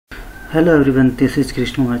Hello everyone, this is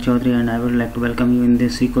Krishna Chaudhary and I would like to welcome you in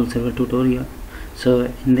this SQL Server tutorial.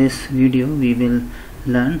 So in this video we will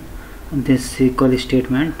learn this SQL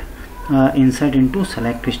statement insert into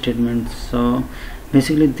select statements. So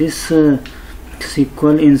basically this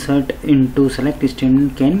SQL insert into select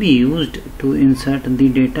statement can be used to insert the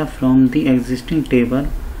data from the existing table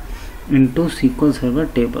into SQL Server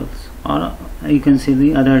tables, or you can say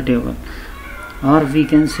the other table, or we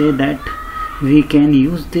can say that we can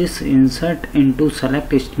use this insert into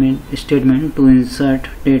select statement to insert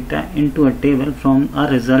data into a table from a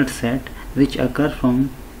result set which occur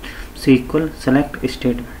from SQL select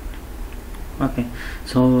statement. Okay,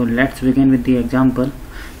 so let's begin with the example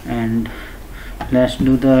and let's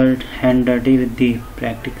do the hand dirty with the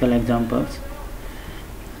practical examples.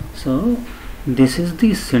 So this is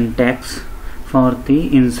the syntax for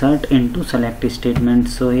the insert into select statement.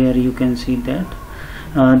 So here you can see that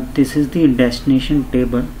this is the destination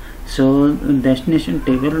table. So destination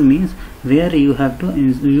table means where you want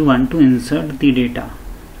to insert the data.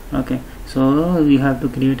 Okay, so you have to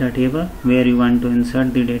create a table where you want to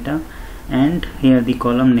insert the data, and here the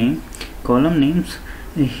column names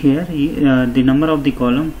here the number of the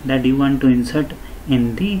column that you want to insert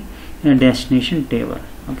in the destination table.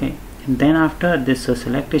 Okay, and then after this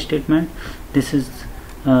select statement, this is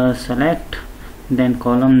select, then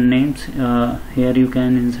column names. Here you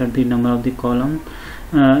can insert the number of the column,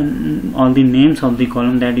 all the names of the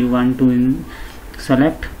column that you want to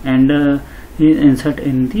select and insert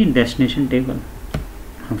in the destination table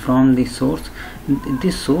from the source.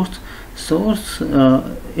 This source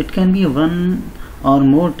it can be one or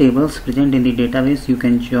more tables present in the database. You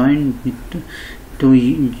can join the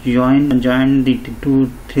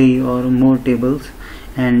 2, 3 or more tables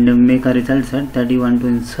and make a result set that you want to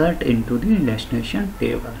insert into the destination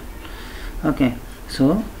table. Okay,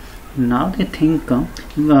 so now the thing comes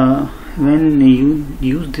when you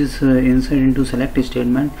use this insert into select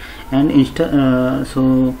statement, and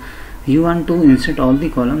so you want to insert all the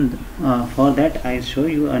columns. For that I show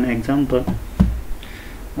you an example.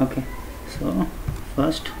 Okay, so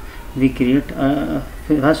first we create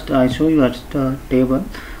first I show you a table,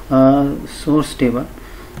 source table.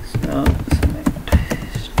 So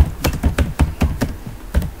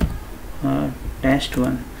test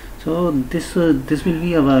 1. So this will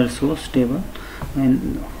be our source table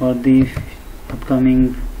and for the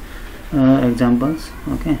upcoming examples.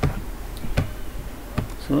 Okay,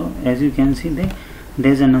 so as you can see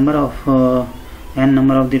there's a number of n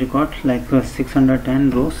number of the records, like 610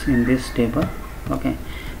 rows in this table. Okay,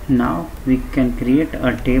 now we can create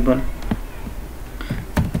a table,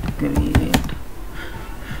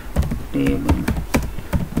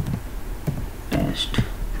 test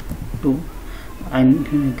 2. I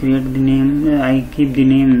create the name, I keep the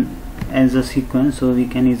name as a sequence so we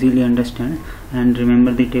can easily understand and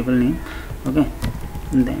remember the table name. Okay,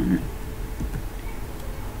 and then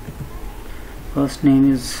first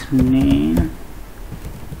name is name,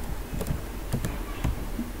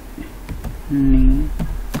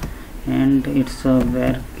 and it's a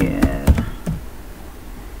varchar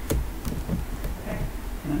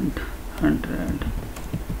and 100.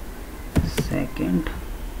 Second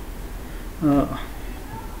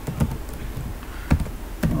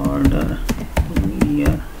order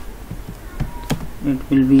year, it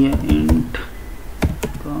will be a int,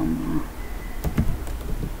 comma,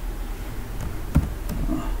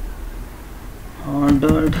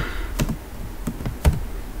 ordered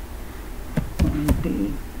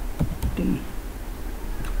quantity.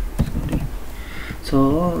 Sorry,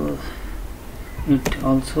 so it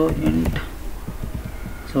also int.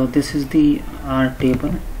 So this is the our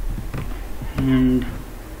table, and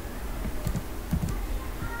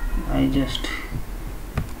I just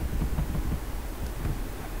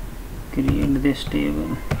create this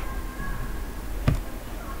table.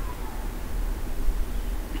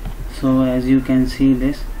 So as you can see,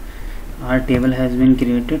 this our table has been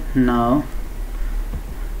created. Now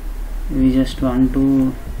we just want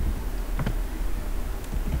to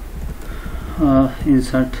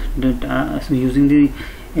insert data using the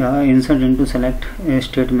insert into select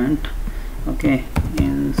statement. Okay,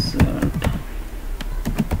 insert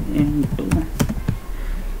into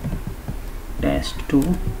test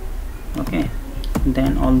 2. Okay,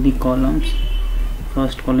 then all the columns.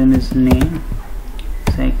 First column is name,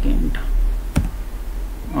 second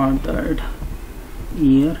ordered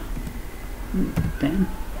year, then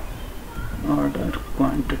ordered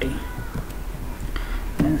quantity,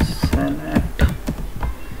 then select.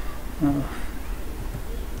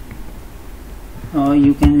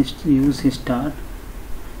 You can use star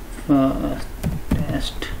for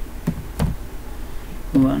test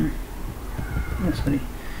 1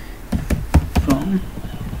 from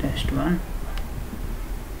test1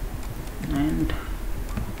 and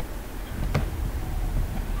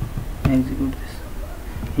execute this.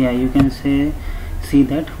 Yeah, you can see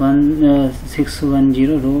that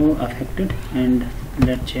 610 row affected, and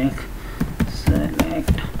let's check.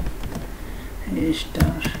 Select a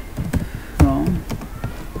star from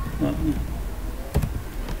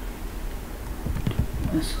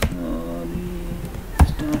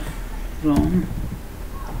star from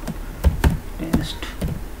test.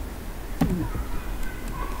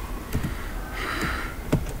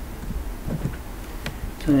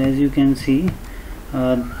 So as you can see,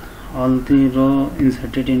 all the row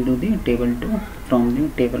inserted into the table 2 from the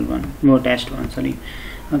table 1 or test 1, sorry.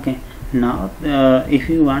 Okay, now if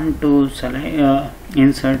you want to select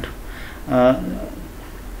insert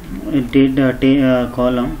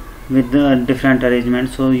column with the different arrangement,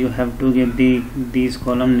 so you have to give these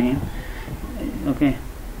column name. Okay,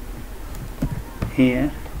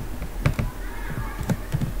 here,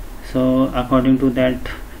 so according to that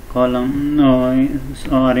column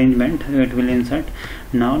arrangement it will insert.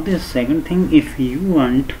 Now the second thing, if you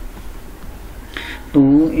want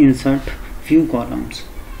to insert few columns,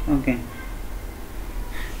 okay,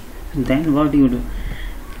 then what you do?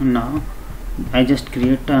 Now I just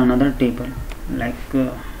create another table, like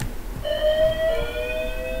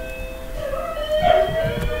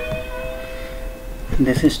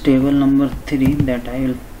this is table number 3 that I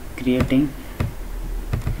will creating.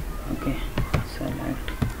 Okay, select.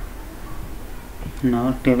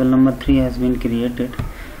 Now table number 3 has been created,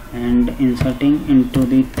 and inserting into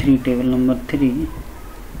the table number 3,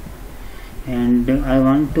 and I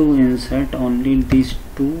want to insert only these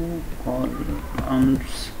 2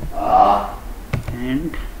 columns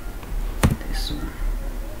and this one.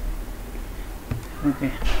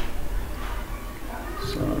 Okay,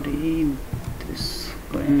 sorry, this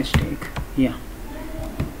by mistake. Yeah,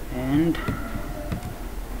 and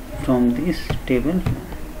from this table,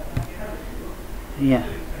 yeah,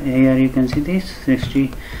 here you can see this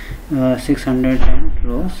 610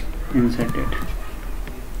 rows inserted.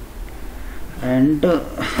 And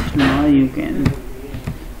now you can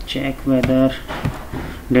check whether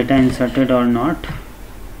data inserted or not.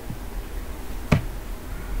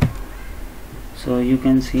 So you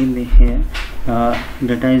can see here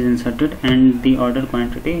data is inserted, and the order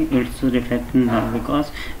quantity it's reflecting now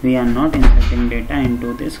because we are not inserting data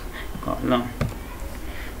into this column.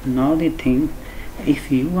 Now the thing,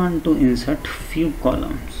 if you want to insert few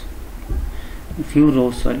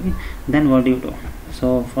rows, sorry, then what do you do?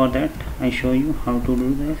 So for that I show you how to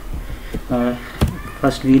do this.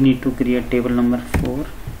 First we need to create table number 4.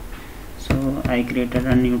 So I created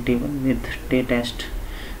a new table with test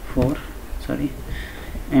 4, sorry,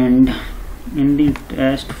 and in the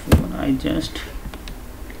test 4 I just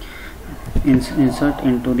insert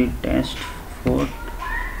into the test 4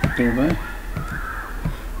 table,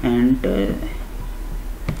 and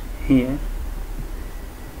here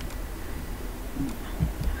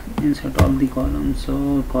insert all the columns.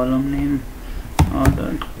 So column name,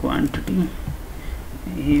 ordered quantity,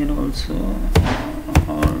 here also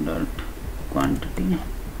ordered quantity,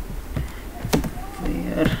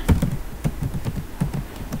 where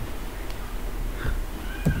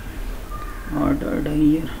ordered,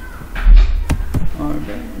 here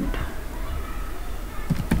ordered,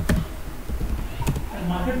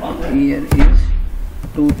 here is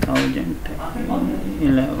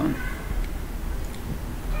 2011.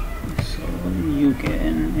 So you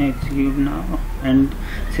can execute now, and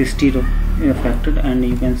 60 row affected, and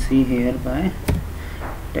you can see here by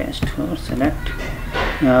test or select.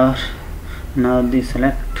 Now the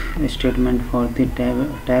select statement for the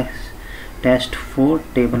test 4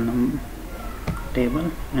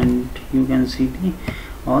 table, and you can see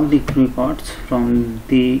all the records from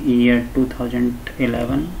the year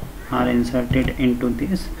 2011 are inserted into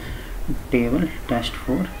this table test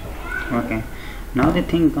 4. Okay, now the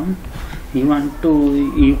thing comes,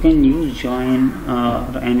 you can use join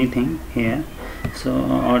or anything here. So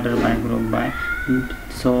order by, group by.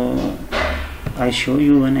 So I show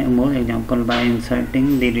you one more example by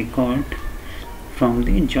inserting the record from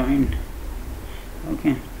the join.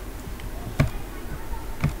 Okay,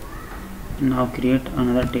 now create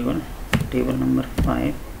another table number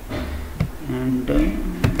 5, and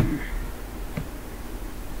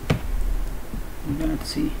let's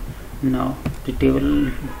see. Now the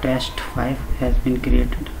table test 5 has been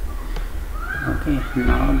created. Okay,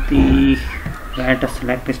 now the write a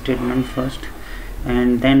select statement first,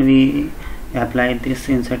 and then we apply this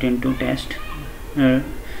insert into test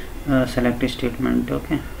select statement.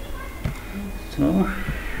 Okay, so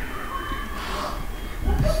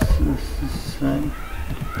select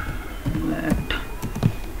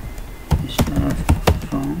stuff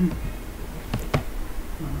from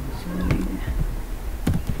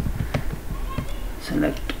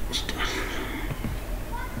select stuff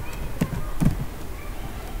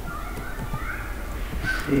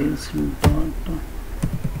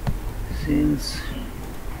sales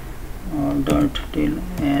order till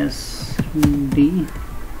SD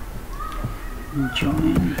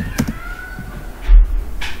join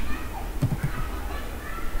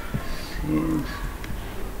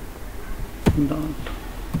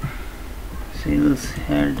sales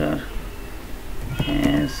header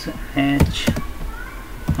as h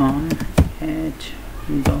on h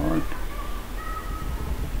dot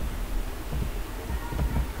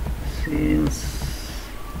sales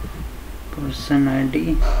person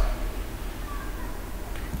ID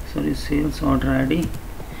sales order ID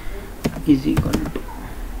is equal to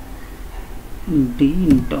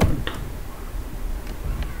d dot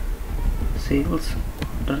sales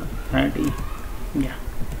order ID. Yeah,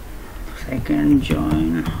 second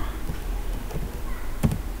join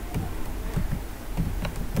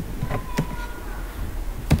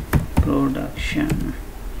production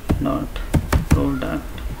dot product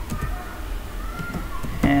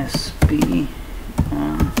sp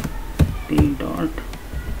on p dot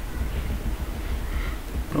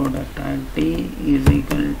product ID is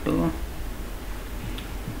equal to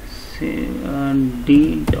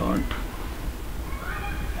d dot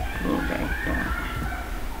product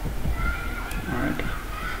ID.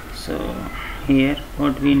 So here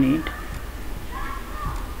what we need,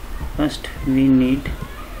 first we need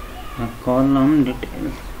a column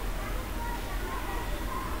details.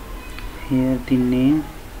 Here the name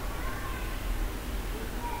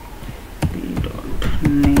p dot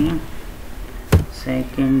name,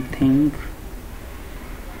 second thing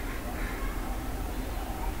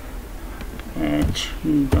h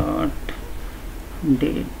dot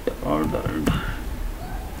date ordered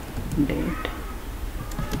date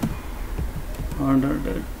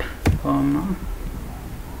comma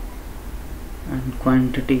and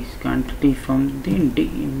quantity from the d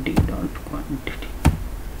dot quantity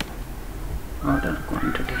order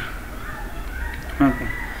quantity. Okay,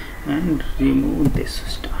 and remove this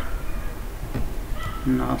star.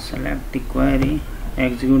 Now select the query,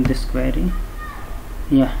 execute this query.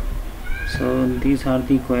 Yeah, so these are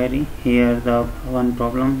the query. Here the one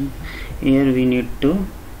problem, here we need to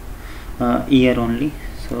year only,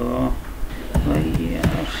 so year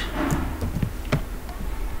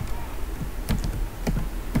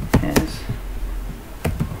has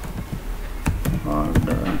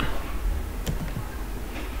ordered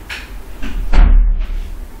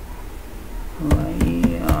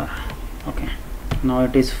okay, now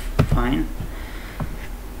it is fine,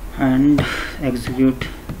 and execute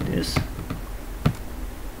this.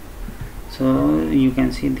 So you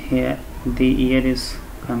can see here the year is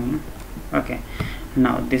coming. Okay,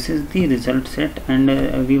 now this is the result set, and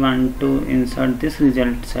we want to insert this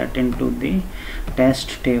result set into the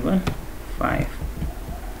test table 5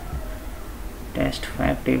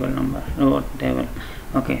 table number or table.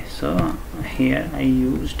 Okay, so here I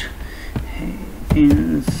used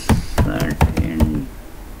insert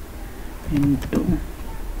into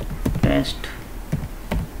test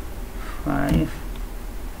 5.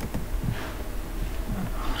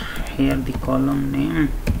 Here the column name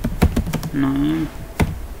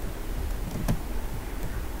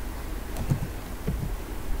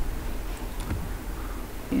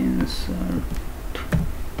insert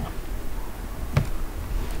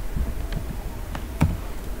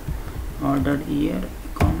ordered year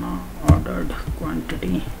comma ordered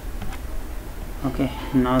quantity. Okay,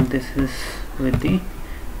 now this is with the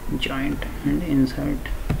joint and insert,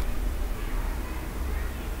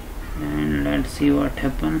 and let's see what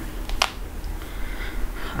happens.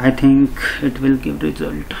 I think it will give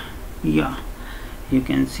result. Yeah, you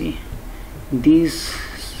can see these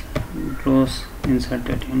rows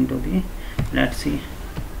inserted into the, let's see,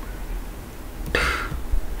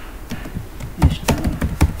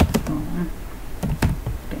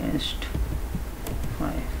 test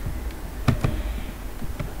 5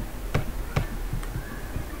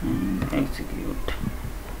 and execute.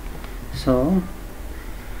 So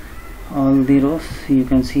all the rows you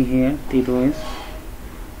can see here, the row is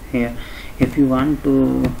here. If you want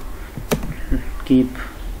to keep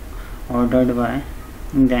ordered by,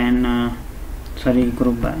 then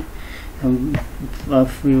group by,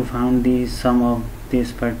 if you found the sum of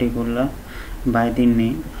this particular by the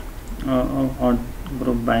name or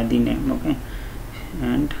group by the name. Okay,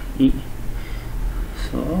 and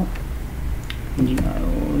so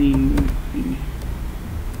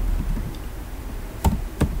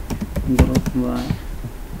group by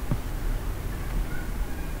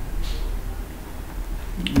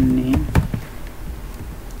name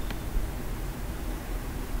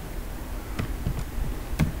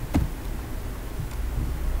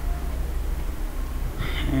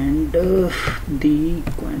and the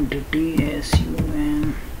quantity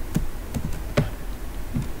SUM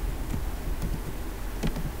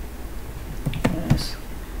as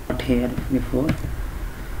not here before.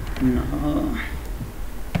 Now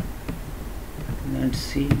let's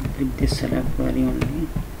see with this select query only.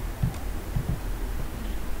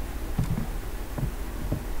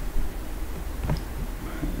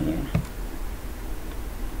 Here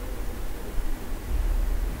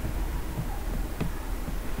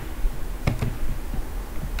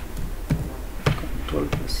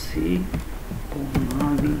Control+C,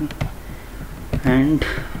 and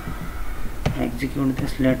execute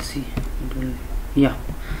this. Let's see. Yeah,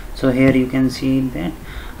 so here you can see that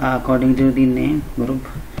according to the name group,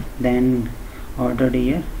 then ordered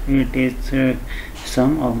here it is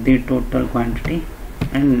sum of the total quantity,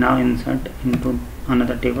 and now insert into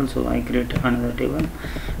another table. So I create another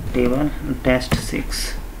table test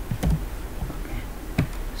 6. Okay,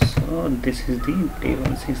 so this is the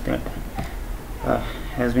table 6 that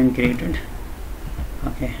has been created.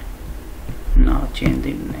 Okay, now change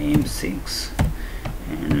the name 6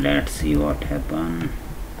 and let's see what happened.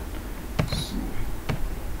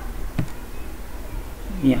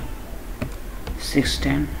 Yeah,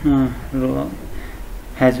 610 row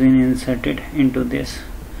has been inserted into this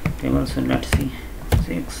table. So let's see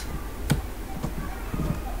 6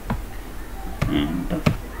 and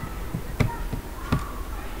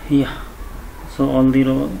yeah, so all the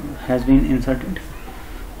row has been inserted.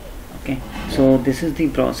 Okay, so this is the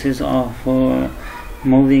process of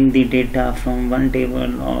moving the data from one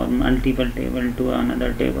table or multiple table to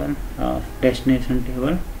another table, destination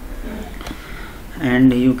table,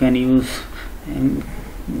 and you can use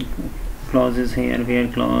clauses here, where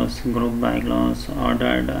clause, group by clause,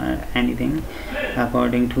 ordered, anything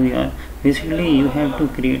according to your. Basically you have to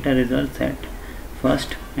create a result set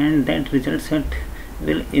first, and that result set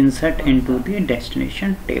will insert into the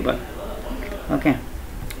destination table. Okay,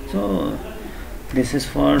 so this is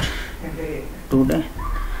for today.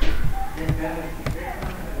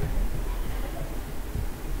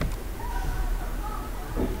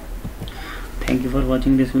 Thank you for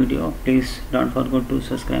watching this video. Please don't forget to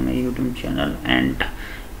subscribe my YouTube channel, and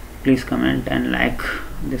please comment and like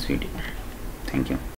this video. Thank you.